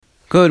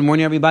Good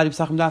morning, everybody.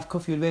 Pesachim Daf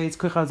Kuf Yud Beis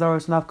Kuch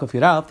Hazaros Naf Kuf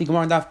Yud Alf. The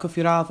Gemara Daf Kuf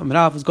Yud Alf.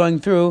 Amarav is going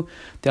through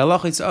the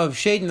halachos of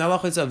shade and the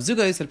halachos of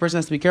zugais. That a person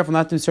has to be careful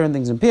not to do certain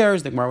things in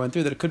pairs. The Gemara went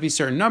through that it could be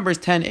certain numbers,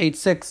 10, 8,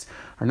 6,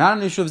 are not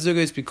an issue of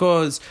zugais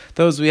because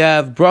those we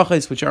have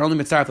brachos which are only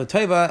mitzaref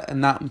l'teva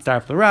and not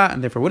mitzaref l'ra,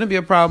 and therefore wouldn't be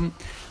a problem.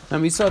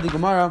 And we saw the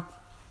Gemara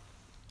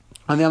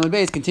on the Amud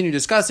Beis continue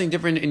discussing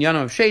different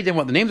inyanim of shade and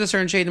what the names of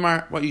certain shadim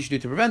are, what you should do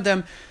to prevent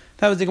them.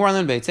 That was the Gemara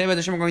on the Amud Beis.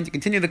 Today, we're going to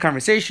continue the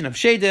conversation of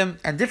shadim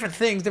and different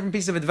things, different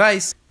pieces of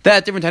advice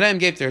that different Tanaim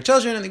gave to their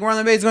children. And the Gemara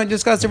on the Amud Beis is going to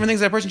discuss different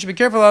things that a person should be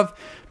careful of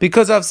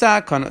because of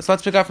sakana. So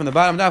let's pick up from the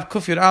bottom. Daf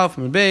Kuf Yud Aleph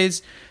from Amud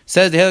Beis.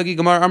 Says the Helgi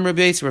Gemara Amr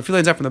Beis. We're a few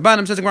lines up from the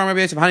bottom. Says the Gemara Amr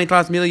Beis of Hani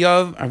Klas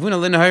Miliyav Arvuna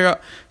Lin Hayra.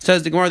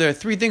 Says the Gemara there are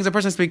three things a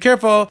person has to be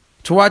careful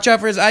to watch out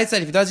for his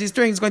eyesight. If he does these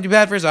things, it's going to be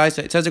bad for his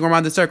eyesight. It says the Gemara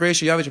on the Sark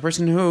Ratio Yavich, a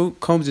person who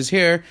combs his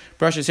hair,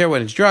 brushes his hair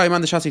when it's dry. Man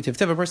the Shasi Tiv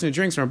Tiv, a person who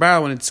drinks from a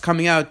barrel when it's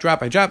coming out drop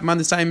by drop. Man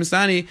the Sayim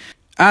Misani.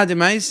 A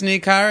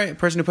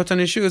person who puts on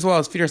his shoe as well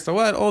as feet are still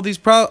wet. All these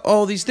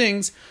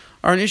things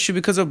are an issue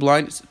because of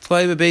blindness. A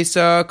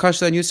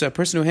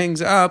person who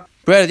hangs up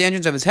bread at the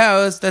entrance of his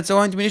house, that's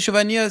going to be an issue of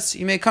aniyas.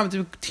 He may come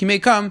to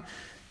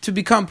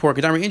become poor. A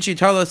person who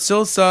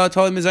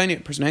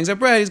hangs up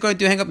bread, he's going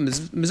to hang up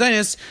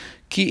mezainis.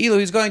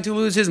 He's going to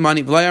lose his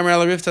money.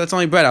 That's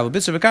only bread. A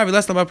person who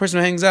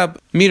hangs up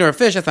meat or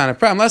fish, that's not a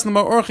problem. That's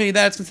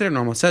considered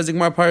normal. Says the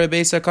Gemara part of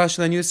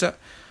Beisa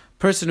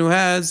person who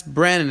has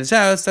bran in his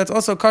house, that's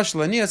also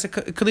kashla niyas. It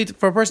could lead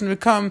for a person to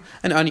become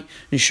an ani.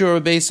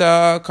 Nishura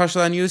besa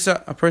kashla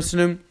niyusa, a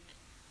person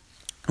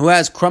who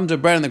has crumbs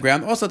of bread on the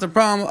ground. Also, it's a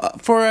problem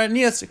for a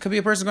niyas. It could be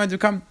a person going to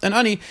become an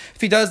ani.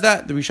 If he does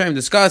that, the Rishayim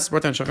discuss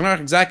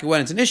exactly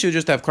when it's an issue.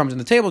 Just to have crumbs on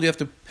the table, you have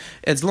to,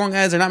 as long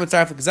as they're not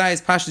mitzaref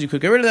l'kazayis, pashas, you could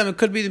get rid of them. It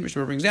could be the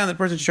Mishnah brings down that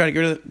person should try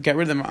to get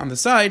rid of them on the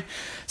side.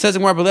 It says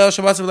and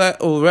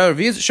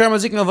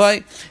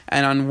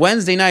on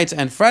Wednesday nights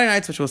and Friday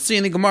nights, which we'll see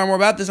in the Gemara more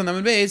about this on the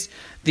Amud Beis,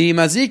 the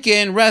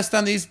mazikin rest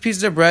on these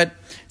pieces of bread.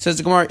 It says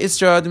the Gemara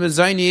Isra the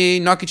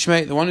Mezayni Nakit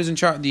Shmei, the one who's in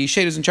charge, the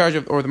shade is in charge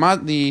of, or the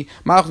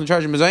malach in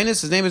charge of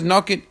Mezainis. His name is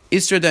Nakit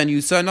Isra Dan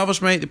Yusa. Naval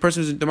Shmei, the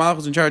person who's the malach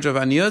is in charge of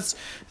Aniyus.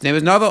 His name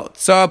is Naval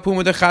Sa Pum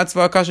the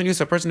Chatzva Kashan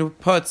Yusa. A person who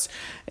puts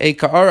a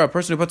ka'ara, a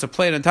person who puts a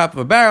plate on top of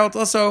a barrel. It's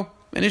also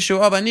an issue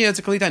of aniyah. It's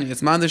a kalit aniyah.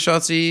 It's man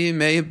deshatzi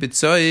mei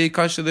bitzoi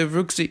kashalev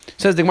ruksi.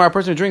 Says the Gemara, a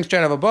person who drinks straight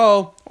out of a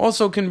bowl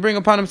also can bring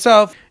upon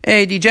himself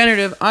a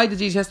degenerative eye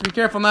disease. He has to be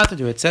careful not to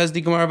do it. Says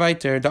the Gemara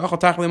Vayter,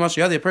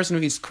 a person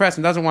who eats cress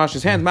and doesn't wash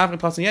his hands,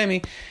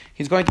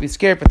 he's going to be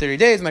scared for 30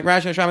 days. And like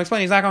Rashi Hashem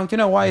explained, he's not going to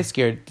know why he's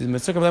scared.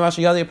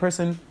 A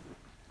person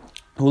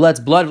who lets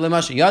blood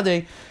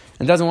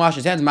and doesn't wash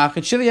his hands,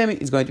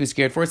 he's going to be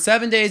scared for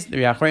 7 days. The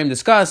Yachraim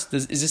discussed,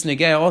 is this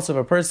negeh also of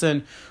a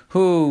person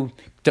who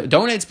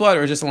donates blood,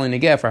 or just only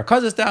negeh for a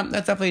kazas dam?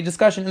 That's definitely a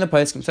discussion in the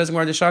place. It says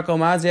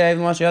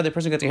the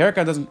person gets a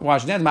haircut, doesn't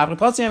wash his hands,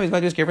 he's going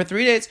to be scared for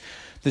 3 days.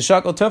 The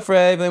shakal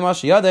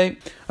tufre,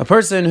 a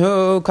person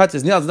who cuts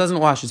his nails and doesn't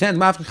wash his hands, he's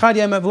not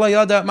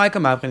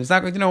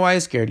going to know why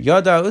he's scared.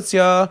 Yada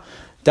utsya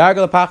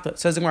dargal pachta.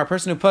 Says the Gemara, a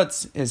person who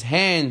puts his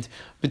hand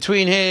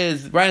between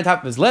right on top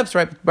of his lips,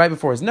 right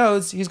before his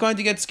nose, he's going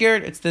to get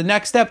scared. It's the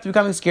next step to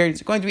becoming scared.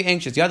 He's going to be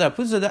anxious. Yada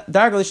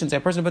dargal, a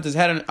person who puts his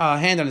hand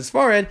on his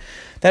forehead,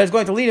 that is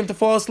going to lead him to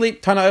fall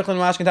asleep. Tana Eichlin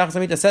Mashkin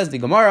Tachas says the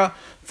Gemara,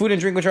 food and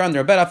drink which are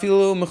under a bed,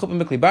 afilu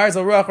mechupim b'kli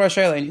barzel ruach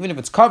rashayla, and even if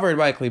it's covered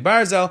by a kli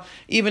barzel,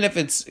 even if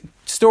it's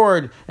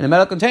stored in a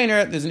metal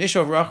container, there's an issue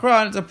of ruach ra,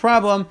 and it's a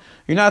problem.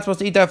 You're not supposed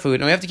to eat that food.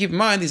 And we have to keep in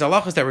mind these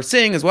halachas that we're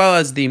seeing, as well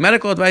as the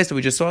medical advice that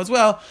we just saw as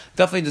well.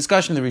 Definitely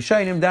discussion of the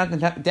Rishayim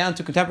down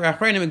to contemporary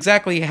Achrayim,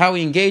 exactly how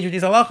we engage with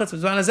these halachas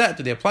with Zman.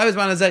 Do they apply with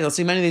Zman? You'll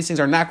see many of these things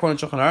are not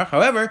quoted in Shulchan Aruch.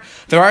 However,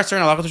 there are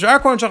certain halachas which are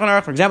quoted in Shulchan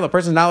Aruch. For example, a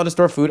person is not allowed to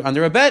store food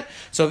under a bed.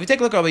 So if you take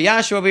a look over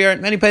Yashu over here,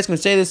 many places can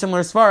say this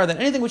similar svara, that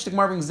anything which the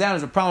Gemara brings down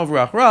is a problem of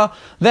ruach ra,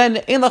 then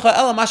in lacha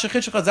ela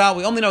mashachit Chazal,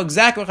 we only know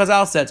exactly what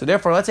Chazal said. So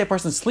therefore, let's say a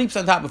person sleeps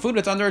on top of food, but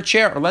it's under a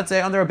chair, or let's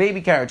say under a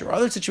baby carriage, or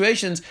other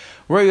situations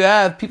where you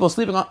have people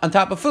sleeping on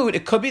top of food,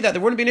 it could be that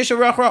there wouldn't be an issue of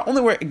ruach ra,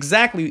 only where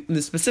exactly in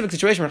the specific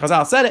situation where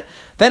Chazal said it,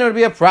 then it would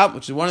be a problem,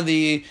 which is one of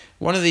the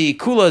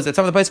kulas that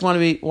some of the places want to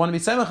be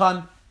semech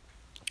on.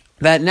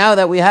 That now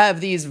that we have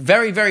these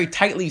very, very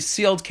tightly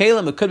sealed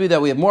kalim, it could be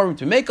that we have more room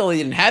to make. They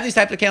didn't have these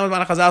types of kalim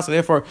on Chazal, so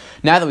therefore,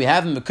 now that we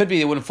have them, it could be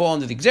they wouldn't fall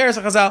under the Gzeres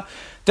of Chazal.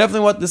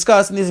 Definitely what to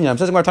discuss in these yom.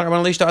 Says we're talking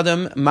about Alish to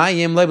Adam,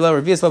 Mayim,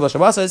 Leibla, Revius, Leibla,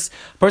 Shabbos.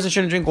 A person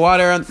shouldn't drink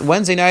water on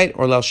Wednesday night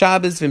or Leil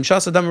Shabbos,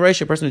 Vimshas, Adam,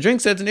 Reish. A person who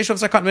drinks it, it's an issue of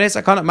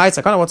sakana, my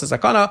sakana, what's a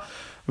sakana?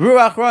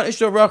 Ruach ra,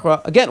 issue of ruach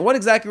ra. Again, what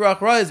exactly ruach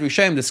ra is,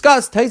 Rishayim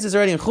discussed. Taisus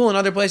already in Chul and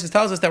other places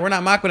tells us that we're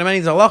not makbid on many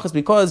of these halachas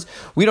because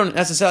we don't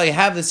necessarily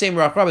have the same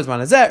ruach ra as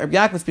Manazet. Rabbi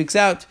Yaakov speaks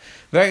out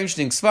very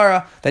interesting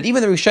svara, that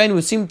even the Rishonim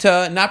who seem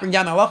to not bring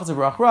down the halachas of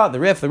Rachra, the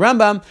Rif, the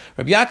Rambam,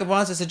 Rabbi Yaakov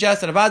wants to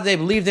suggest that Avad they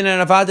believed in,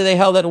 and Avad they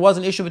held that it was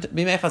an issue with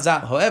Bimei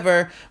Chazal.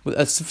 However,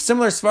 a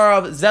similar svara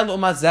of Zel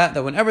Umat Zat,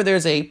 that whenever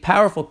there's a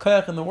powerful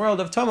koach in the world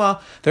of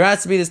Toma, there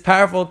has to be this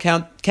powerful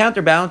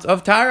counterbalance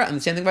of Tara, and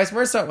the same thing vice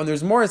versa. When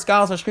there's more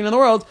Eskalas Hashkin in the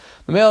world,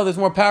 the male there's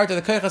more power to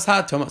the koach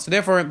hat Toma. So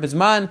therefore,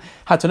 Bizman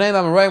Hatonei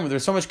Lamaroyim, where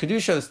there's so much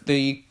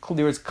kedusha,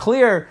 there was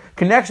clear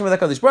connection with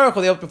HaKadosh Baruch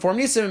Hu, they helped perform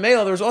Nisim, and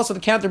male there was also the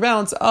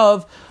counterbalance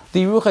of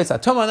the Ruchais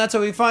Atoma, and that's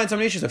how we find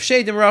some issues of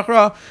Shade and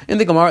Rachra in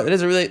the Gemara.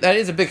 That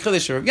is a big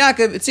chiddush of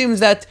Yaakov. It seems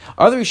that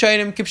other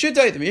Rishonim,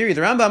 Kipshuta, the Meiri,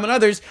 the Rambam, and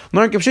others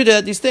learned Kipshuta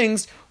that these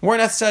things weren't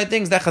necessarily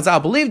things that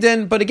Chazal believed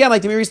in, but again,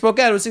 like the Meiri spoke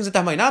out, it was things that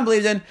Tamaynam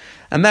believed in,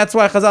 and that's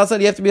why Chazal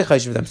said you have to be a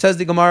chaysh for them. Says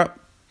the Gemara.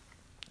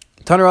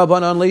 Taner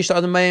Rabbanan Leish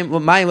Adam Mayim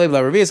Lev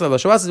Ravis Lev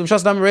Shavas Zim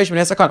Shas Dam Reish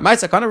Min Sakana. My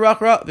Sakana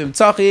Rachra Vim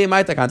Tzachi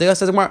My Takana. Says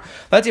the Gemara.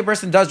 Let's say a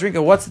person does drink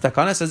it. What's the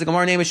Takana? Says the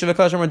Gemara name is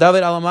Shivakash Amar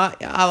David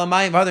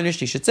Alamayim Father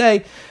Nishti should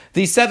say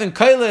the 7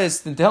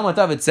 kailas the Helmut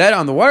David said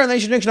on the water, and they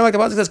should drink. Shnei like the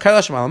pasuk says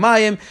Kailashim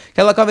Alamayim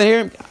Kailakav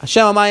here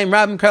Hashem Alamayim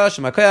Rabim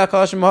Kailashim Akaya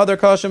Kailashim Mahadar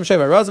Kailashim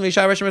Sheva Razim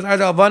Yishai Rishim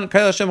Arzal Van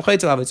Kailashim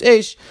Chaytel Avitz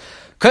Eish.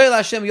 Kail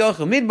Hashem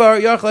Yochel Midbar,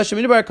 Yochel Hashem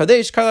Midbar,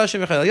 Kadesh, Kail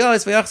Hashem Yochel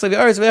Yalis, Vayachsev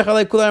Yaris,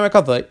 Vayachalei Kulayim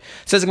Rakavlei.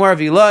 Says Gemara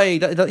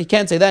Vilai, he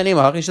can't say that name.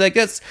 He's like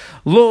this.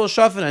 Lul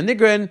Shafin and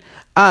Nigrin.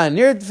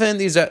 Nirdfin.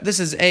 This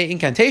is a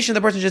incantation.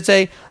 The person should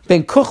say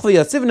Ben Kuchli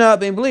Yatzivna,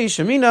 Ben Bli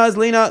Shemina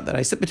Zlina. That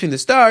I sit between the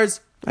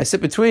stars. I sit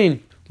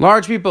between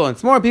large people and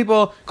small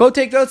people. Go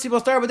take those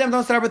people, start with them,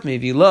 don't start with me.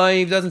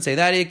 Vilai doesn't say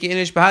that. It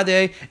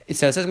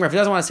says Gemara if he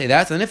doesn't want to say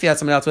that, so then if he has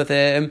someone else with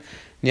him,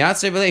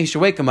 he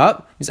should wake him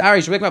up. He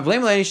should wake him up.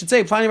 He should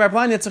say, Plani by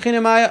Plani,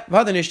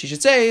 he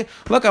should say,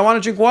 look, I want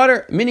to drink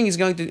water. Meaning he's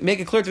going to make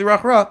it clear to the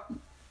Rachra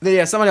that he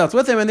has someone else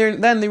with him, and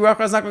then the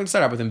Rachra is not going to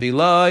start up with him.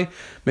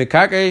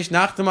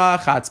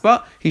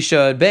 He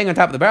should bang on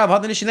top of the barrel.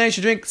 Then he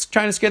should drink,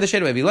 trying to scare the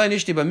shade away.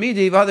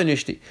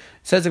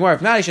 Says the Gemara,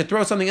 if not, he should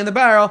throw something in the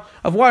barrel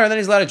of water, and then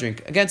he's allowed to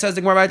drink. Again, says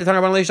the Gemara, the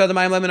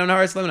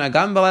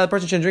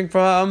person should drink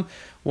from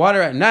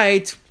water at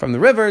night, from the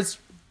rivers,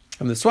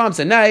 from the swamps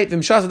at night. My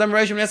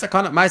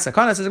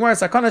sakana says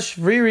sakana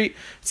shriri,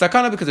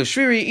 sakana because of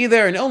shriri,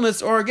 either an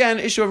illness or again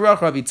issue of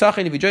rachra.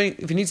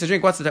 If he needs to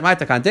drink, what's the my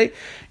takante?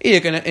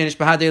 If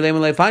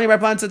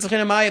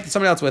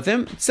somebody else with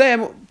him, say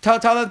tell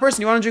that person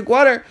you want to drink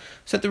water,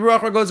 so that the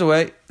rachra goes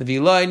away.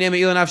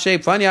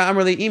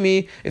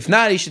 If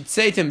not, he should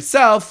say to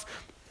himself.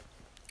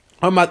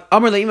 My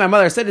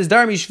mother said is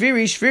Darmi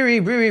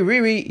Shviri, Briri,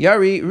 Riri,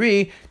 Yari,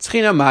 Ri,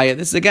 Tzchina Maya.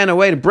 This is again a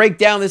way to break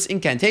down this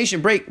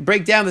incantation,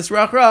 break down this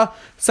Rachra.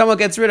 Someone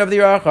gets rid of the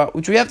Rachra,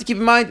 which we have to keep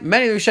in mind.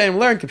 Many of the Rishonim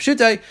learn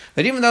Kipshutai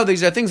that even though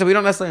these are things that we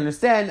don't necessarily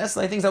understand,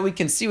 necessarily things that we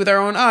can see with our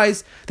own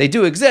eyes, they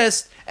do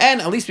exist.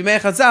 And at least Bimei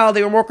Chazal,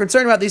 they were more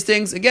concerned about these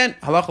things. Again,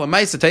 Halach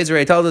L'Maisa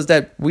Taizer told us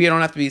that we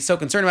don't have to be so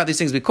concerned about these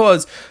things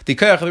because the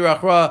Koyach of the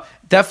Rachra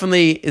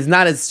definitely is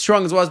not as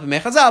strong as it was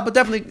Bimei Chazal, but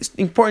definitely it's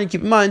important to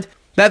keep in mind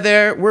that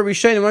there were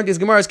Rishonim learned his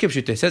Gemara's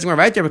Kipshute. Says Gemara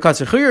right there because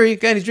Chayuri,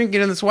 again he's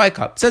drinking in this white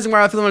cup. Says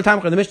Gemara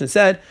the Mishnah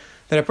said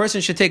that a person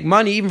should take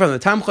money even from the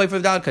Tamchoy for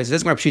the Dalkai.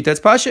 Says Gemara Pshita, that's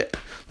Pasha.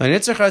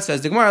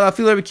 Says the Gemara La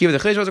Filer Bekiva. The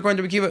Chaysh was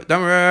according to Bekiva.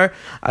 Damar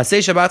Asay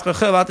Shabbat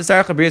Chachel At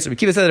Sarach Chabrias.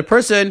 Bekiva said that a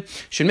person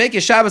should make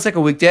his Shabbos like a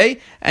weekday,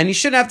 and he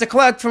shouldn't have to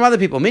collect from other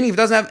people. Meaning, if he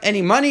doesn't have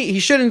any money, he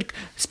shouldn't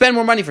spend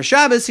more money for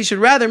Shabbos. He should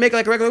rather make it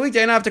like a regular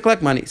weekday and not have to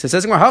collect money. So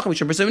says Gemara Hacham we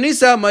should pursue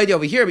Nisa Maidi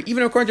over here. But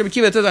even according to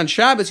Bekiva, it says on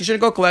Shabbos he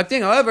shouldn't go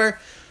collecting. However,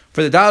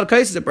 for the Dal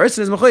cases, a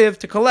person is mechuyev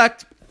to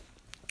collect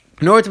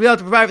in order to be able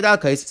to provide for Dal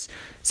cases.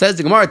 Says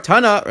the Gemara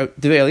Tana,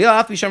 even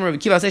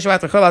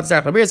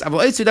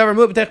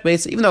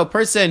though a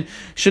person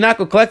should not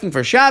go collecting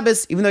for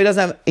Shabbos, even though he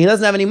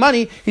doesn't have any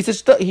money, he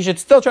should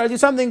still try to do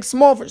something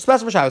small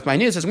special for Shabbos. My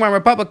news says Gemara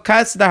Republic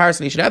cuts the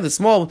harson. He should have the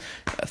small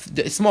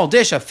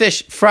dish of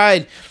fish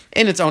fried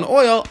in its own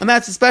oil, and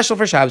that's special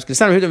for Shabbos. Like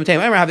Rabbi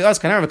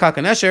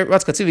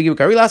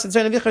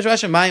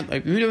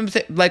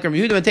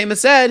Yehuda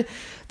said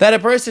that a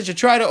person should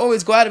try to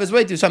always go out of his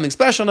way to do something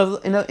special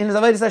in his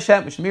Avodas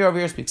Hashem, which Mir over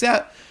here speaks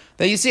out.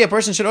 That you see, a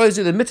person should always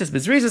do the mitzvahs,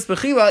 b'zrizas,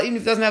 b'chiva, even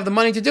if he doesn't have the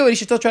money to do it, he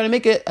should still try to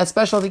make it as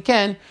special as he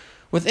can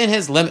within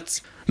his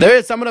limits. There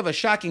is somewhat of a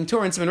shocking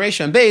tour in Siman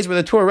Reisha and Beis where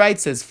the tour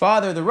writes his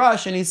father, the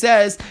Rush, and he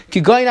says,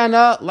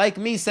 Kigoynana, like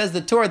me, says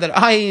the tour, that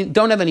I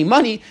don't have any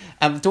money.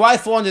 Do I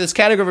fall under this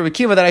category of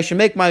Akiva that I should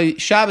make my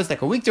Shabbos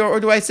like a weekday, or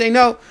do I say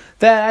no,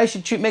 that I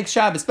should make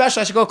Shabbos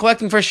special, I should go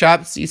collecting for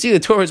Shabbos? You see, the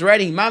tour is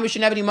writing, Mom, you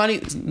shouldn't have any money,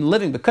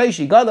 living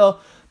B'kaishi Gadol,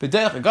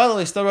 B'derech Gadol.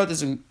 He still wrote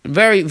this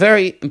very,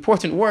 very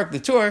important work, the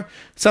tour.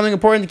 Something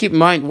important to keep in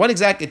mind. What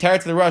exactly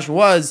Teretz the Rush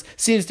was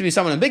seems to be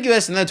somewhat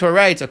ambiguous, and then the tour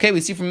writes, okay,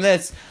 we see from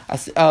this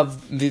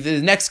of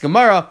the next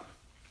Gemara,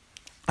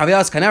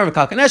 Aviyas Kaner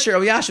V'Kal Kanesher,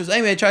 Aviyashus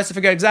Aimei tries to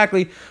figure out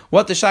exactly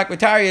what the Shak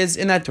V'Tari is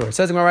in that tour. It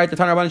says Gemara right, the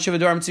Tanarban Shiva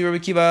Dor Mitzvah Rabbi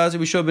Kiva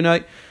Zebishua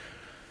B'nai.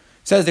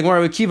 Says the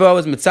Gemara, Kiva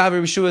was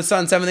Mitzavi Rishua's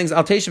son. 7 things.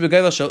 Al Teisha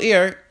B'Geilah Shel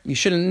Ir. You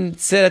shouldn't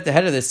sit at the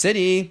head of the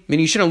city. I mean,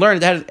 you shouldn't learn at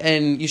the head,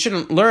 and you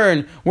shouldn't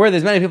learn where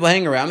there's many people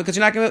hanging around, because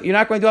you're not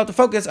going to have to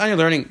focus on your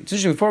learning.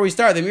 Before we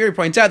start, the Miri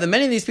points out that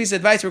many of these pieces of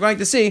advice we're going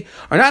to see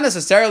are not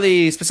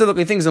necessarily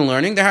specifically things in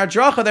learning. They're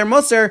hadracha, they're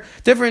musar,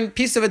 different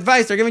pieces of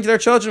advice they're giving to their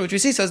children, which we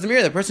see, says the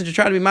Miri, the person should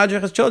try to be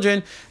madrich his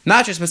children,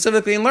 not just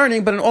specifically in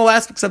learning, but in all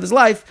aspects of his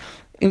life.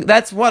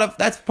 That's part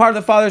of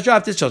the father's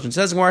job to his children. It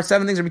says more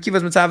 7 things Rabbi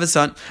Kiva's mitzvah his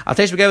son. Al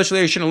Teish B'Geilah Shel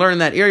Ir, you shouldn't learn in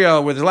that area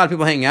where there's a lot of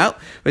people hanging out.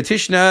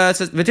 V'tishna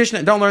says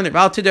don't learn there.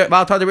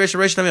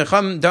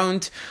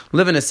 Don't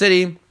live in a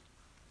city.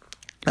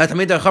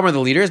 The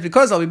leaders,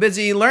 because they'll be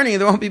busy learning,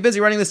 they won't be busy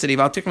running the city.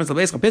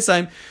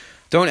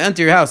 Don't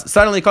enter your house.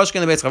 Suddenly,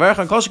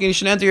 you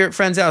should enter your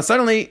friend's house.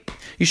 Suddenly,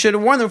 you should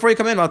warn them before you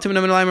come in.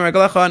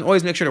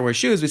 Always make sure to wear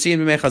shoes. We see in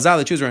Bimei Chazal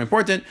that shoes are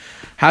important.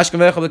 Make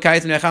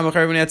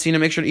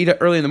sure to eat it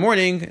early in the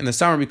morning, in the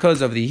summer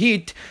because of the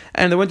heat,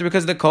 and in the winter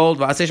because of the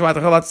cold.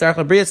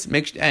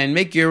 And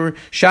make your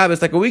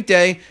Shabbos like a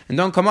weekday, and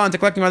don't come on to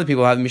collecting other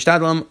people. And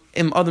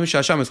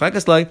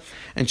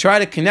try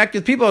to connect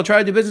with people, try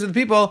to do business with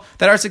people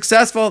that are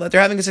successful, that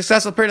they're having a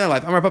successful period in their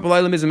life.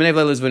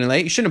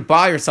 You shouldn't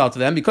buy yourself to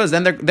them, because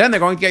then they're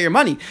going to get your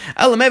money.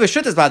 What he meant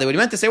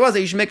to say was that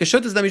you should make a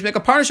shuttas them, you should make a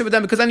partnership with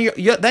them, because then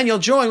you'll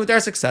join with their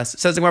success. It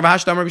says the Gemara,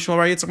 which by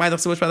the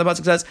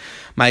pasuk says,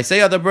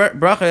 the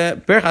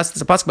berachas,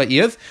 it's a pasuk by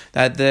Eiv,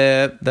 that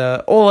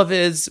the all of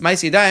his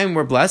Ma'aseh Yadayim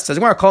were blessed. Says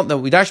the Gemara, that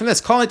we dash from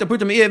this,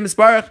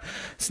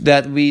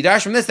 that we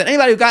dash from this, that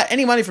anybody who got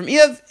any money from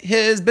Eiv,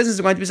 his business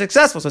is going to be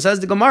successful. So says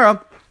the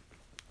Gemara,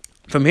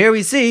 from here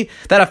we see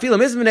that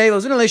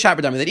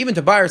that even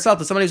to buy or sell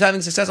to somebody who's having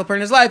a successful period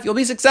in his life, you'll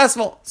be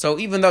successful. So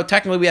even though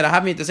technically we had a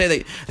havmint to say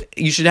that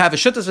you should have a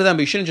shuttas for them,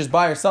 but you shouldn't just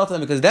buy or sell to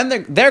them, because then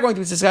they're going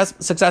to be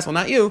successful,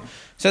 not you.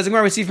 Says the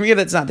Gemara, we see from here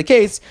that it's not the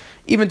case.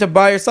 Even to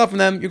buy or sell from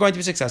them, you're going to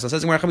be successful.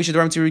 Says the Gemara,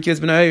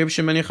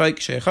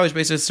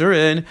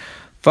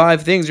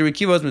 5 things Rabbi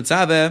Kiva was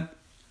mitzaveh.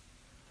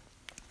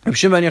 Rabbi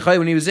Shimon Yochai,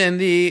 when he was in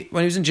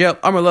jail,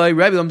 Amar Lai,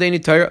 Rabbi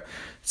Lamdeini Torah.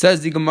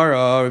 Says the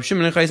Gemara, Rabbi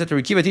Shimon Yochai said to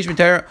Rabbi Kiva, teach me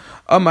Torah.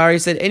 Amar, he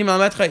said, Eini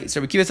Malametchai.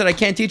 So Rabbi Kiva said, I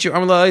can't teach you.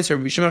 Amar Lai, so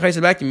Rabbi Shimon Yochai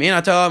said back to me,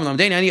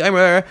 Lamdeini Ani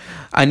Amar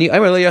Lai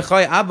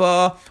Yochai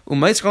Abba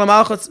Umayskal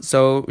Malchus.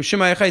 So Rabbi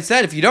Shimon Yochai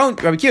said,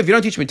 Rabbi Kiva, if you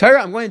don't teach me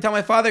Torah, I'm going to tell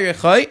my father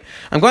Yochai.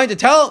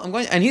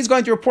 And he's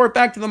going to report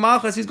back to the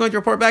Malchus. He's going to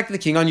report back to the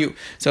king on you.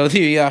 So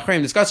the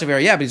Chayim discussed it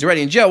very. Yeah, but he's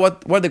already in jail.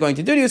 What are they going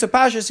to do to you? So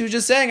Pashas, he was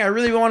just saying, I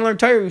really want to learn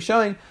Torah. He was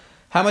showing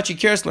how much he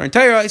cares to learn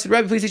Torah. He said,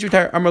 Rabbi, please teach me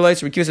Torah. Amar Lai,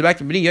 so Rabbi Kiva said back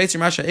to me, Yisr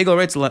Masha Egel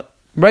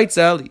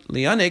Reitzel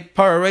Lianik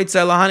Para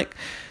Reitzel Lahanik.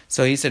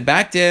 So he said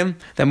back to him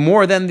that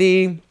more than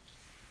the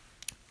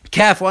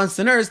calf wants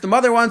to nurse, the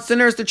mother wants to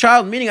nurse the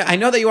child. Meaning, I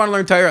know that you want to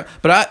learn Torah,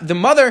 but the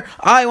mother,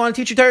 I want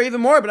to teach you Torah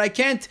even more, but I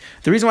can't.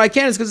 The reason why I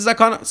can't is because of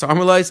Zakana. So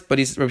Amrulais, but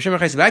he's Rabbi Shimon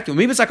said back to him,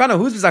 maybe Zakana,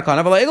 who's the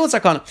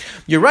Zakana?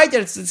 You're right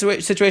that it's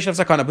a situation of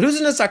Zakana, but who's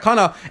in the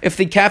Zakana if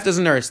the calf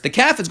doesn't nurse? The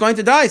calf is going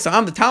to die. So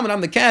I'm the Talmud,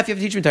 I'm the calf, you have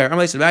to teach me Torah.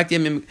 Amrulais said back to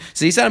him.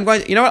 So he said,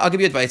 you know what, I'll give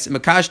you advice. If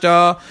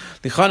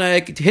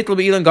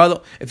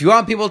you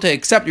want people to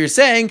accept what you're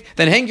saying,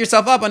 then hang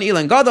yourself up on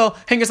Ilan Gadol,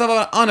 hang yourself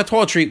up on a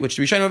tall tree, which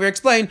Rishon over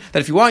explained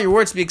that if you want your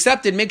words to be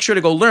accepted, make sure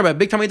to go learn about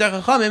Big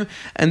Talmidei Chachamim,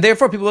 and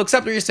therefore people will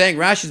accept what you're saying.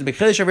 Rashi is a big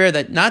chiddush over here,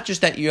 that not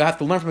just that you have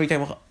to learn from Big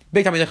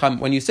Talmidei Chacham.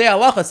 When you say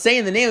halacha, say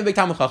in the name of Big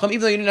Talmidei Chacham,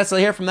 even though you didn't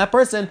necessarily hear from that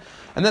person,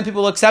 and then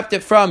people will accept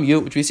it from you,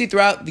 which we see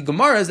throughout the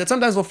Gemaras, that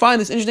sometimes we'll find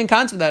this interesting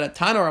concept that a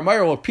Tana or a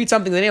Meir will repeat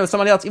something in the name of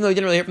somebody else, even though you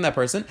didn't really hear from that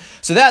person,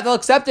 so that they'll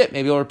accept it.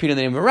 Maybe they'll repeat in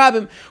the name of a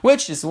rabbim,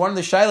 which is one of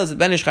the shilas that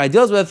Ben Ish Chai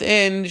deals with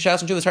in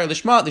Shas Shuvah Shar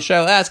Lishma. The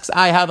shayla asks,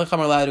 how the Chacham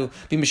are allowed to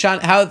be mishan,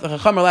 how the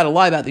Chacham are allowed to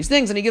lie about these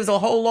things, and he gives a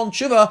whole long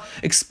tshuva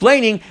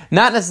explaining,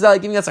 not necessarily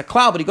giving us a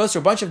cloud, but he goes through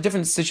a bunch of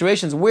different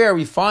situations where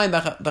we find the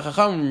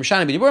Chacham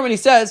mishan b'diburim, and he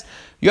says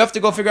you have to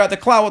go figure out the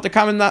cloud, what the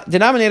common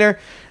denominator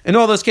in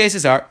all those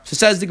cases are. So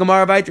says the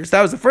Gemara Vayter. So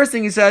that was the first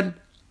thing he said.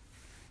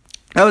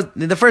 That was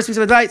the first piece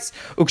of advice.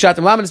 And he said,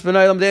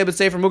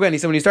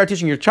 when you start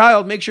teaching your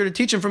child, make sure to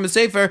teach him from a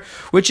sefer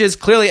which is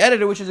clearly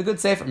edited, which is a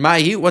good sefer.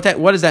 What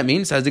does that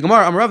mean? Says the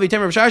Gemara,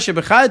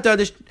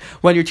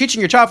 when you're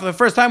teaching your child for the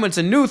first time, when it's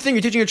a new thing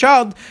you're teaching your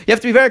child, you have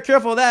to be very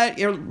careful that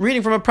you're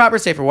reading from a proper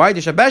sefer. Why?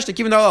 Because once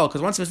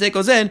a mistake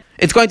goes in,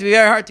 it's going to be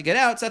very hard to get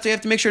out. So that's why you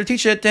have to make sure to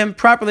teach it to him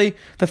properly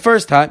the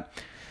first time.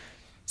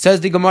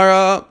 Says the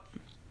Gemara,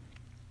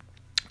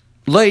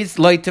 you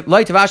shouldn't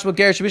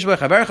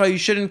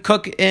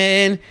cook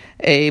in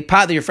a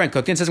pot that your friend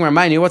cooked in. It says,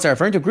 what's that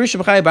referring to?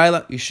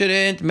 You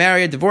shouldn't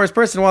marry a divorced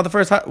person while the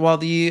first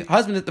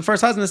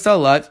husband is still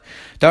alive.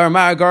 When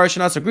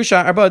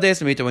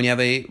you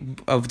have a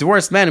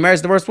divorced man who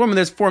marries a divorced woman,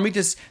 there's 4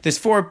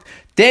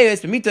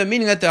 days,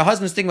 meaning that the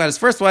husband is thinking about his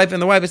first wife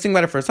and the wife is thinking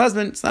about her first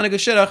husband. It's not a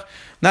good shidduch,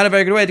 not a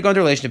very good way to go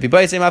into a relationship. And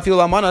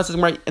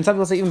some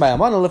people say even by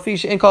amana,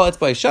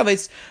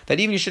 that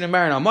even you shouldn't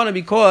marry an amana,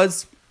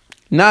 because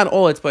not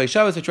all it's by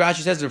Shabbos, which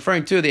Rashi says is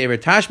referring to the Eber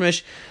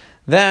Tashmish,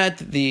 that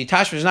the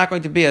Tashmish is not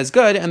going to be as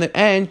good, and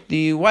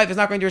the wife is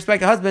not going to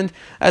respect the husband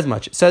as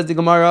much. Says the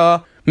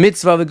Gemara,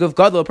 mitzvah v'guf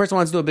gadol. A person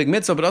wants to do a big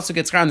mitzvah, but also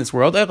gets schar in this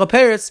world. Eichel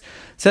Paris,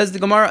 says the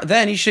Gemara,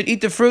 then he should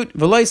eat the fruit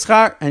v'loy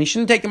schar, and he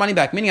shouldn't take the money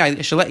back.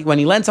 Meaning, when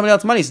he lends somebody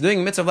else money, he's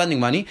doing a mitzvah of lending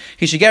money.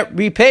 He should get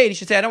repaid. He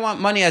should say, I don't want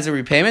money as a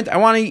repayment. I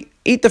want to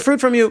eat the fruit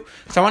from you.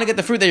 So I want to get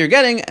the fruit that you're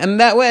getting, and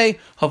that way,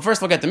 he'll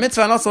first get the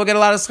mitzvah, and also he'll get a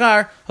lot of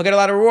schar. He'll get a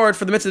lot of reward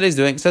for the mitzvah that he's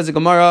doing. Says the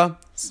Gemara.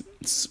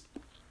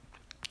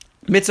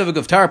 Mitzvah of a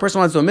guftar. A person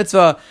wants to do a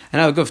mitzvah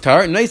and have a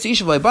guftar. Nice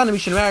isha v'leibanim. He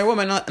should marry a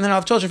woman and then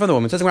have children from the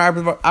woman. Says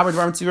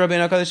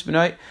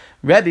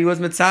Rebbe was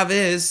mitzvah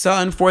his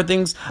son 4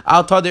 things.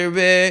 Al tadir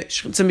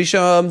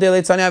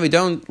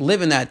don't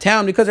live in that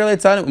town because they're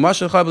late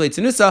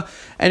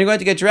and you're going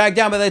to get dragged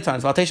down by late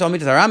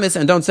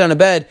and don't sit on a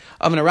bed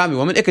of an Arami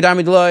woman.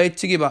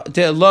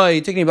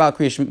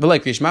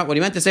 What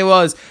he meant to say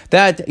was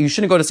that you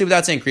shouldn't go to sleep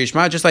without saying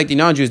Krishma, just like the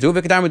non-Jews do.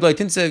 What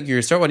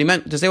he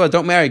meant to say was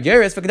don't marry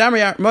Geras.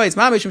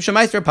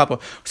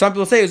 Some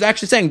people say he was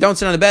actually saying don't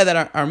sit on the bed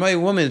that our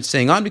woman is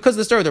sitting on because of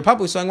the story of their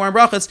papa was saying Warren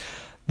Brachas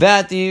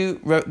that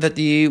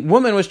the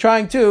woman was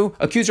trying to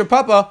accuse her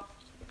papa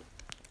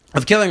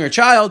of killing her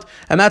child,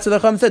 and that's what the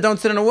Chum said. Don't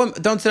sit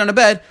on a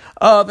bed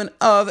of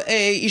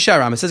a isha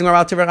ram. It says don't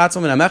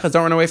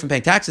run away from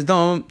paying taxes.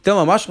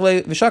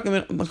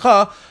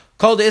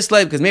 Called the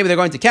Islam because maybe they're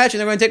going to catch you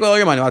and they're going to take all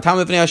your money.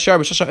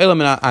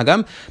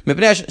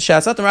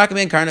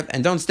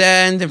 And don't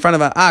stand in front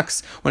of an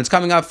ox when it's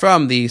coming up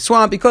from the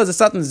swamp because the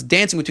Satan's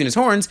dancing between his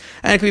horns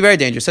and it can be very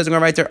dangerous. It says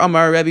right there,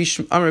 Amar Rabbi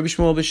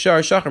Shmuel Bishar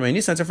Shachar.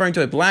 Nisan, it's referring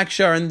to a black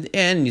shar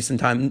in Nisan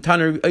time.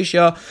 Taner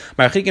Aisha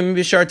Marchikim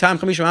Bishar Tam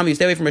Chamisham. You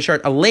stay away from a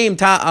shar, a lame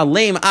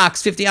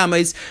ox, 50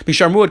 amas.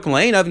 Bishar Muad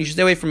Kumlainav, and you should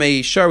stay away from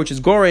a shar which is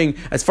goring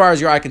as far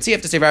as your eye can see. You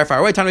have to stay very far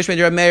away. Taner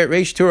Shmei Meir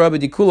Reish Tura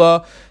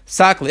B'Dikula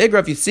Sak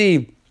Le'igra. If you see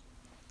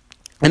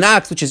an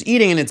ox which is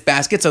eating in its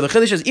basket, so the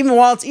chiddush is even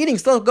while it's eating,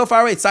 still go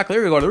far away. It's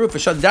sakler, go to the roof,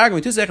 shut the dark,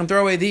 and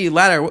throw away the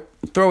ladder.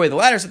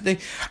 Something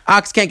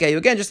ox can't get you.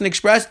 Again, just an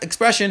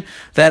expression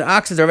that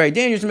oxes are very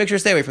dangerous. To make sure to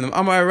stay away from them.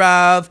 Amar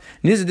Rav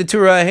Niza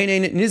Detura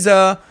Hein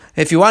Niza.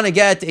 If you want to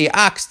get a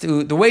ox,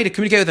 the way to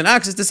communicate with an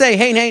ox is to say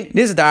Hein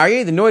Niza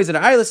Da'ari. The noise that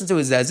the eye listens to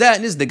is Zazet.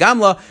 Niza the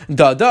Gamla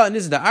Da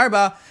Niza the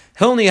Arba.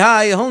 Hilni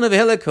hai, hilni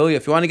v'hilik.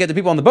 If you want to get the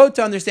people on the boat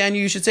to understand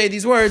you, you should say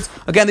these words.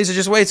 Again, these are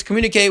just ways to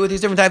communicate with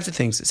these different types of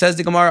things. It says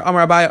the Gemara,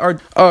 Amar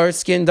Abai, or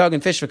skin, dog,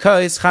 and fish for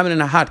kais, chamin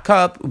in a hot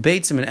cup,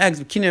 beitzim and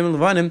eggs, kinim and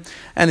levanim,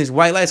 and these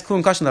white lights,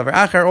 kulun kashan davar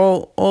achar.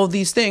 All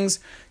these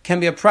things can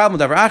be a problem.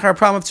 Davar achar, a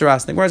problem of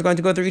tzaras. The Gemara is going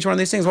to go through each one of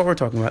these things. What we're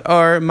talking about,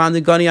 or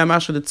mandigani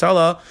amashad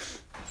tzala.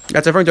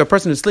 That's referring to a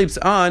person who sleeps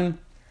on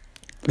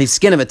the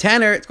skin of a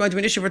tanner. It's going to be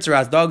an issue for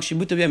tzaras. Dog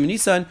shibuta b'yam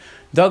Nisan.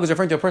 Dog is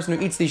referring to a person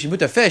who eats the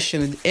shibuta fish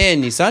in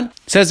Nisan.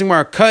 Says the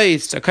Gemara,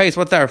 kais.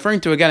 What's that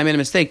referring to? Again, I made a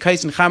mistake.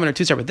 Kais and chamin are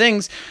 2 separate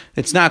things.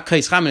 It's not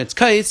kais chamin. It's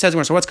kais. Says the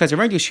Gemara. So what's kais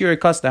referring to? Shirei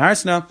kas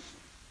harsna.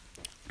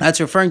 That's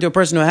referring to a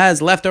person who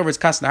has leftovers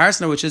kas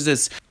harsna, which is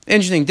this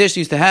interesting dish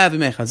they used to have in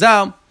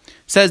Mechazal.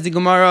 Says the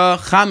Gemara,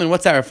 chamin.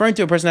 What's that referring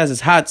to? A person has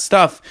this hot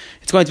stuff.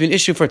 It's going to be an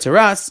issue for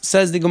tzaras.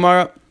 Says the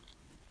Gemara.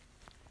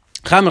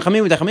 Chamin is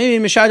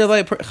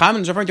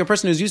referring to a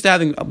person who's used to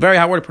having a very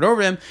hot water put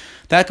over him.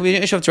 That could be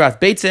an issue of tzaras.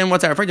 Beitzim,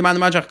 what's that referring to?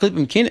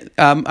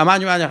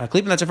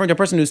 That's referring to a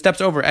person who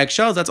steps over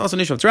eggshells. That's also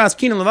an issue of tzaras.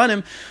 Kinim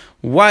levanim,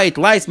 white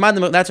lice.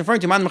 That's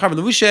referring to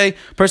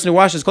person who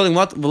washes clothing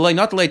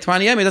not late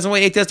 20 yom. He doesn't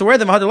wait 8 days to wear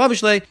them.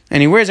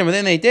 And he wears them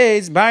within 8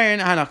 days.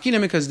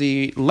 Because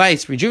the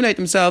lice rejuvenate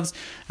themselves.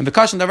 And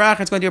because it's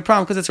going to be a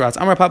problem because it's tzaras.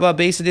 Amar Papa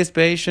base of this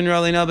base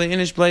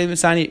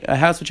a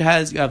house which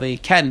has a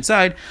cat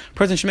inside.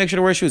 Person should make sure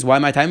to wear shoes. Why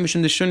my time?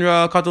 Because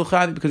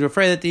we're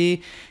afraid that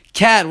the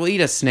cat will eat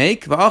a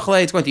snake.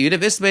 It's going to eat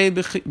it.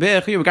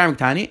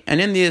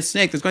 And in the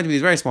snake, there's going to be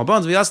these very small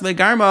bones. And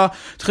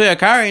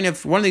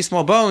if one of these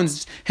small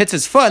bones hits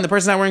his foot and the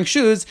person's not wearing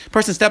shoes, the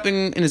person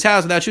stepping in his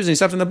house without shoes and he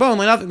steps in the bone,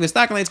 it's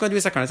going to be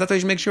a sakana. That's why you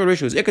should make sure to wear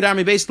shoes.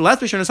 The last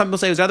some people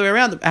say it was the other way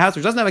around. A house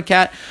which doesn't have a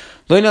cat,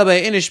 which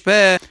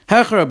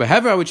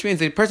means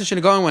the person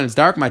shouldn't go in when it's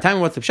dark. My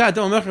time, what's the pshat?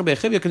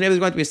 Because maybe there's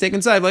going to be a snake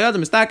inside.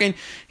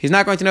 He's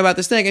not going to know about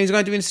the snake and he's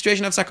going to be in a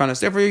situation of sakana.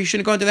 So therefore, you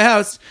shouldn't go into the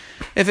house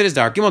if it is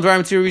dark. He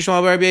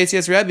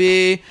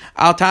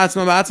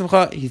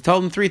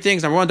told him 3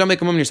 things. Number 1, don't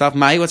make a woman yourself.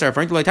 What's that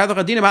referring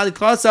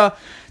to?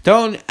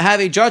 Don't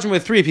have a judgment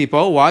with 3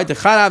 people. Why?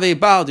 Because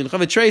then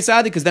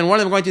one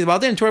of them are going to be the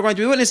baldin, 2 are going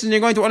to be witnesses, and you're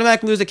going to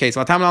automatically lose the case.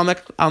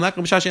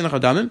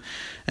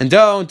 And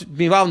don't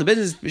be involved in the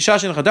business. We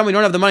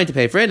don't have the money to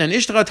pay for it. And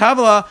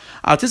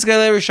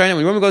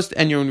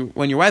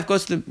when your wife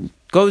goes to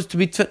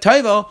be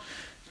toivel,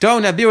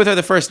 don't have beer with her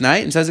the first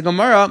night. And says the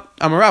Gemara,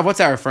 Amarav, what's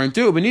that referring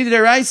to? But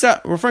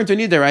referring to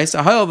Nidei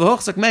Raisa.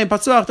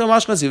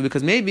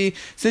 Because maybe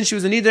since she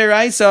was a Nidei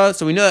Raisa,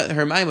 so we know that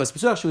her mind was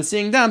pasuch, she was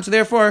seeing them, so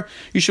therefore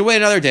you should wait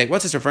another day.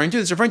 What's this referring to?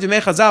 It's referring to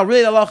Mechazal.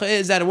 Really, the halacha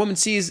is that a woman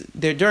sees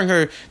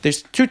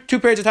there's two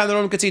periods of time that a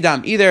woman could see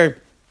dam.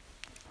 Either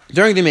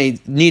during the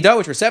Nida,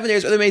 which were 7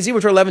 days, or the Mezi,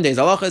 which were 11 days.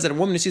 Allah is that a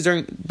woman who sees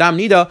during Dam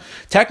Nida,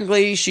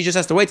 technically she just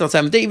has to wait till the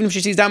 7th day. Even if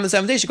she sees Dam on the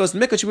 7th day, she goes to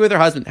the mikvah, she'll be with her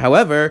husband.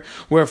 However,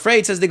 we're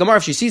afraid, says the Gemara,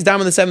 if she sees Dam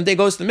on the 7th day,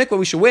 goes to the mikvah,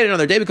 we should wait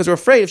another day because we're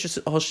afraid if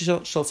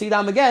she'll see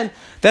Dam again,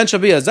 then she'll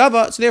be a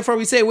Zava. So therefore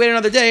we say wait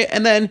another day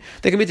and then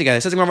they can be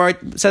together. Says the Gemara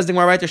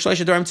right there,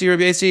 Shloisha Dorim Tzi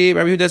Rabbi Yasi,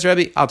 Rabbi Hudas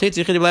Rabbi, Al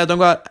Tetzi Chidi B'Leil, don't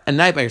go out at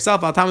night by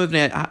yourself, Al Tam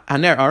Ibn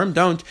Haner Arm,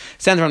 don't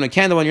stand around a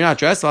candle when you're not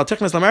dressed, Al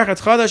Tichnas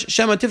Lamerchatz Chadash,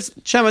 Shema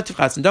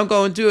Tifchatz, and don't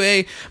go into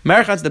a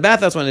Merchatz, the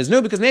bathhouse when it's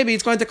new, because maybe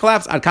it's going to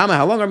collapse. Ad Kama,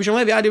 how long? Rabbi Shimon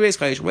Levi, Adi Beis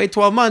Chayish, wait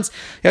 12 months,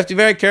 you have to be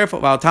very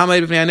careful. Al Tam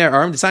Ibn Haner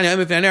Arm, Desanya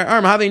Ibn Haner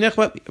Arm, having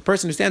Nechwa, a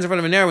person who stands in front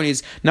of a nair when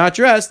he's not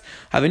dressed,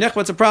 having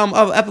Nechwa, it's a problem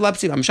of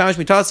epilepsy, Mishamish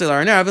Mitasil,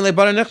 or Nair, having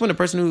Lebara Nechwa, a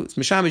person who's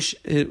Mishamish,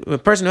 a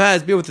person who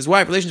has beer with his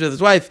wife, relationship with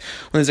his wife,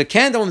 when there's a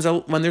candle,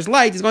 when there's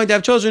light, he's going to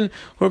have children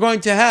who are going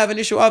to have an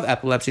issue of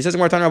epilepsy. He says, a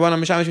person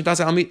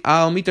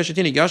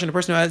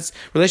who has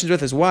relations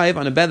with his wife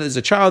on a bed that there's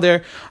a child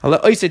there,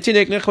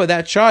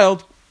 that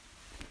child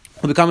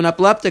will become an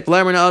epileptic.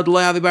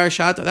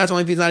 That's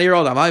only if he's not a year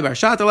old.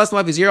 Less than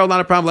if he's a year old, not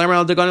a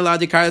problem.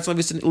 That's only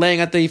if he's laying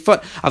at the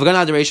foot.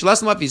 Less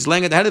than if he's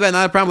laying at the head of the bed,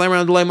 not a problem.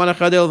 That's only if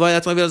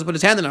he doesn't put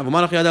his hand in it.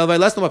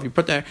 Less than if you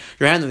put your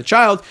hand on the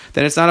child,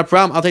 then it's not a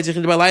problem.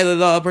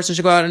 The person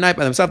should go out at night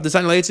by themselves. Because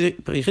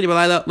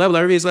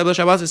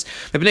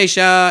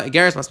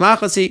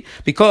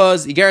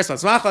Igeres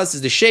Masmachas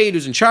is the shade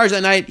who's in charge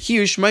that night.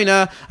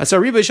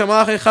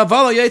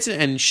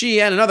 And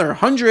she and another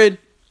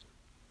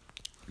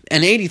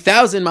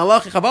 180,000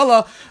 Malachi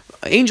Chavala,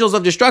 angels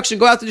of destruction,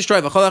 go out to destroy.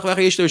 Each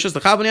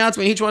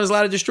one is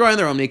allowed to destroy on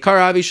their own. It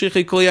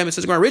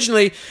says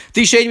originally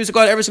these shade used to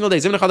go out every single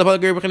day. One time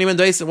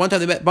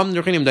they bumped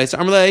the dice.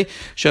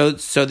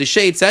 So the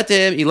shade said to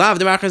him,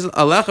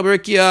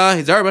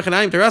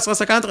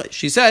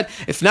 she said,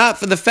 if not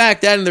for the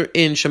fact that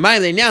in Shemayim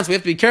they announced we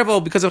have to be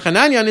careful because of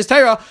Hananiah and his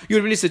Torah,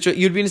 you'd be in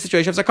a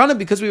situation of sakana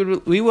because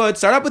we would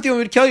start up with you and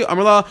we would kill you.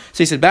 So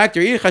he said back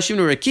there, he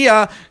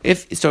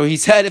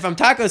said, if I'm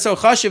taka so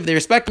chashiv, they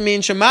respect me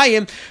in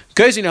Shemayim.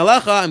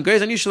 I'm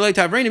grazing on you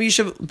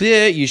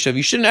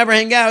shouldn't ever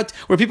hang out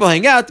where people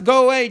hang out.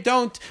 Go away.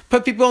 Don't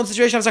put people in a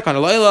situation of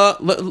sakana.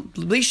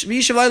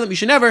 You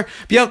should never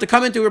be able to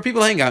come into where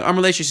people hang out.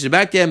 She said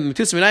back to him, I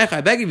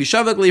beg you,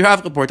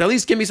 at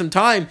least give me some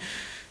time.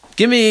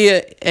 Give me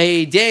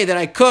a day that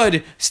I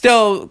could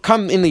still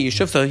come in the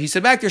Yishuv. So he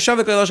said back there, so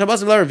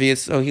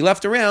he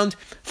left around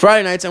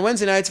Friday nights and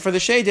Wednesday nights for the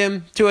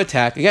Shadim to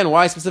attack. Again,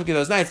 why specifically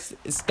those nights?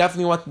 It's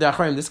definitely what the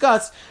Acharim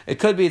discuss. It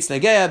could be it's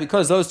Negeya,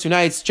 because those 2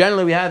 nights,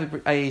 generally we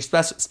have a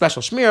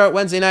special Shmira.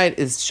 Wednesday night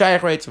is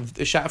Shayach rates of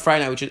the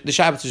Friday night, which is the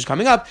Shabbat, which is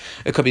coming up.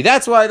 It could be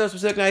that's why those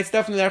specific nights.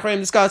 Definitely the Acharim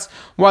discuss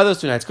why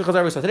those 2 nights.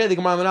 So today the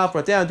Gemara Manal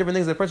brought down different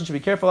things that a person should be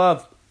careful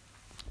of.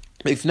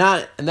 If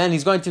not, and then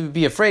he's going to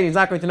be afraid, he's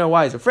not going to know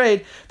why he's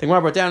afraid. The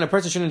Gemara brought down a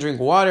person shouldn't drink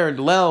water,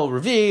 Lel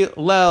Revi,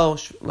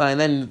 and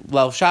then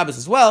Lel Shabbos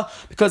as well,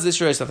 because this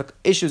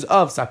issues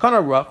of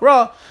Sakana,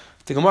 Ra.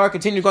 The Gemara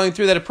continued going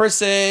through that a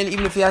person,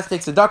 even if he has to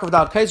take tzedakah for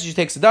Daled Kaisis, you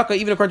take tzedakah.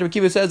 Even according to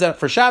Akiva says that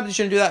for Shabbos you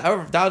shouldn't do that.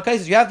 However, for Daled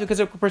Kaisis you have to because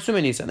of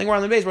pursuing Nisa. I think we're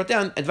on the base brought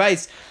down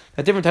advice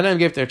that different Tanaim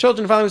gave to their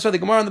children. Finally, we saw the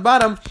Gemara on the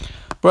bottom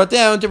brought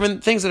down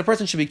different things that a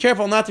person should be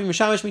careful not to be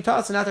mishamish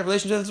mitas and not to have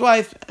relations with his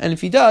wife. And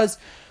if he does,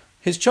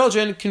 his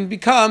children can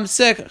become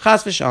sick.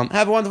 Chas v'shalom.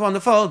 Have a wonderful,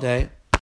 wonderful day.